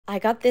I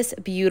got this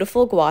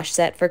beautiful gouache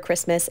set for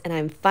Christmas and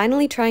I'm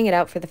finally trying it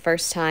out for the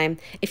first time.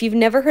 If you've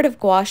never heard of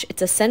gouache,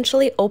 it's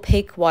essentially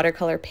opaque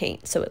watercolor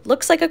paint. So it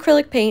looks like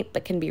acrylic paint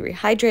but can be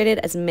rehydrated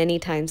as many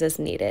times as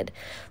needed.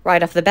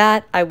 Right off the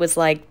bat, I was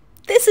like,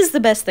 this is the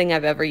best thing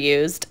I've ever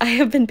used. I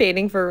have been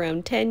painting for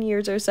around 10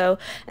 years or so,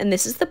 and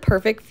this is the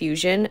perfect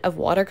fusion of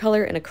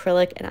watercolor and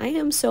acrylic, and I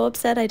am so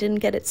upset I didn't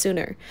get it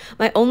sooner.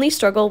 My only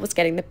struggle was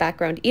getting the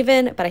background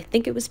even, but I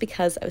think it was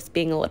because I was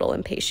being a little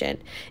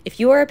impatient. If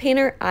you are a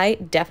painter, I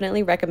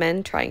definitely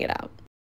recommend trying it out.